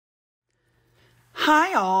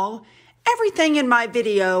Hi all. Everything in my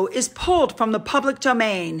video is pulled from the public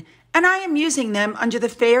domain, and I am using them under the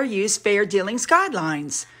Fair Use, Fair Dealings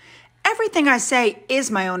guidelines. Everything I say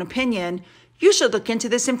is my own opinion. You should look into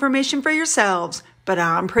this information for yourselves, but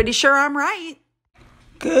I'm pretty sure I'm right.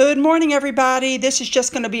 Good morning, everybody. This is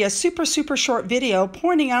just going to be a super short video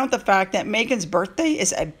pointing out the fact that Meghan's birthday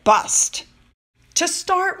is a bust. To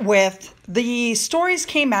start with, the stories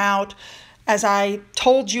came out, as I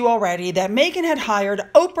told you already, that Meghan had hired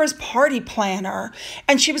Oprah's party planner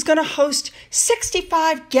and she was going to host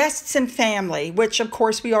 65 guests and family, which of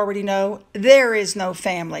course we already know there is no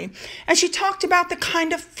family. And she talked about the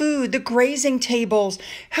kind of food, the grazing tables,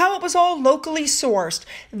 how it was all locally sourced.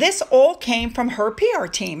 This all came from her PR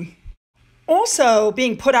team. Also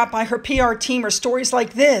being put out by her PR team are stories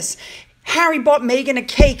like this. Harry bought Meghan a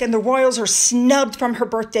cake and the royals are snubbed from her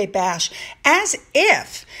birthday bash. As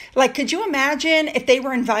if, could you imagine if they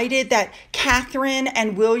were invited, that Catherine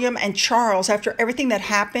and William and Charles, after everything that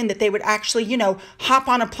happened, that they would actually, hop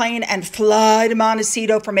on a plane and fly to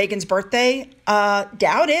Montecito for Meghan's birthday?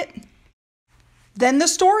 Doubt it. Then the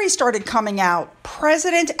story started coming out.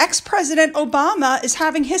 Ex-President Obama is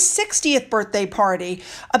having his 60th birthday party,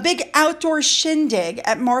 a big outdoor shindig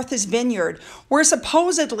at Martha's Vineyard, where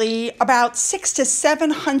supposedly about 600 to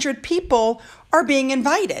 700 people are being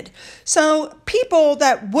invited. So people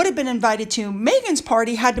that would have been invited to Meghan's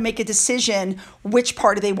party had to make a decision which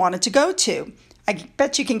party they wanted to go to. I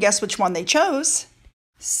bet you can guess which one they chose.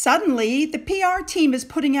 Suddenly, the PR team is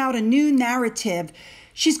putting out a new narrative.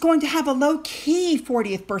 She's going to have a low-key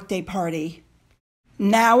 40th birthday party.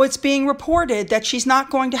 Now it's being reported that she's not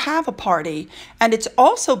going to have a party. And it's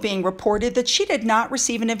also being reported that she did not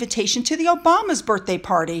receive an invitation to the Obama's birthday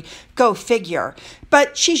party. Go figure.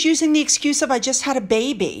 But she's using the excuse of, I just had a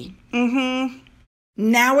baby.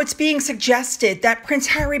 Now it's being suggested that Prince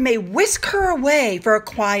Harry may whisk her away for a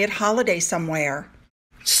quiet holiday somewhere.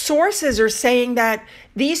 Sources are saying that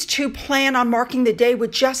these two plan on marking the day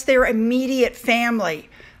with just their immediate family.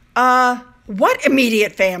 What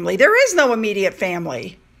immediate family? There is no immediate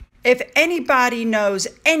family. If anybody knows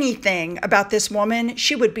anything about this woman,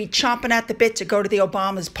 she would be chomping at the bit to go to the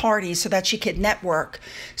Obama's party so that she could network.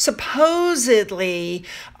 Supposedly,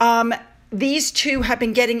 these two have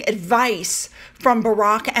been getting advice from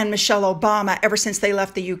Barack and Michelle Obama ever since they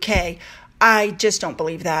left the UK. I just don't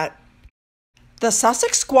believe that. The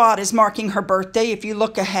Sussex Squad is marking her birthday. If you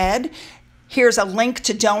look ahead, here's a link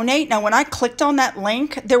to donate. Now, when I clicked on that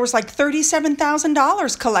link, there was like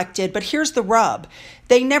 $37,000 collected, but here's the rub.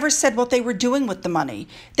 They never said what they were doing with the money.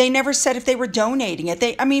 They never said if they were donating it.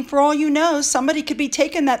 For all you know, somebody could be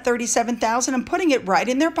taking that $37,000 and putting it right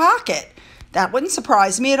in their pocket. That wouldn't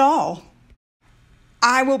surprise me at all.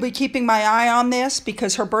 I will be keeping my eye on this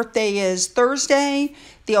because her birthday is Thursday.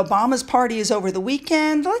 The Obama's party is over the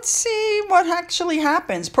weekend. Let's see what actually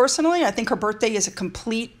happens. Personally, I think her birthday is a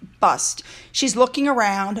complete bust. She's looking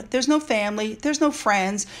around. There's no family. There's no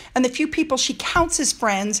friends. And the few people she counts as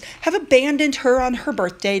friends have abandoned her on her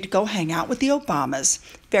birthday to go hang out with the Obamas.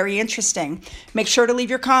 Very interesting. Make sure to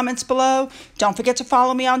leave your comments below. Don't forget to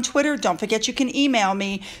follow me on Twitter. Don't forget you can email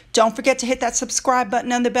me. Don't forget to hit that subscribe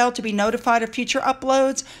button and the bell to be notified of future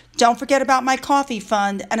uploads. Don't forget about my coffee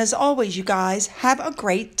fund. And as always, you guys, have a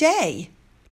great day.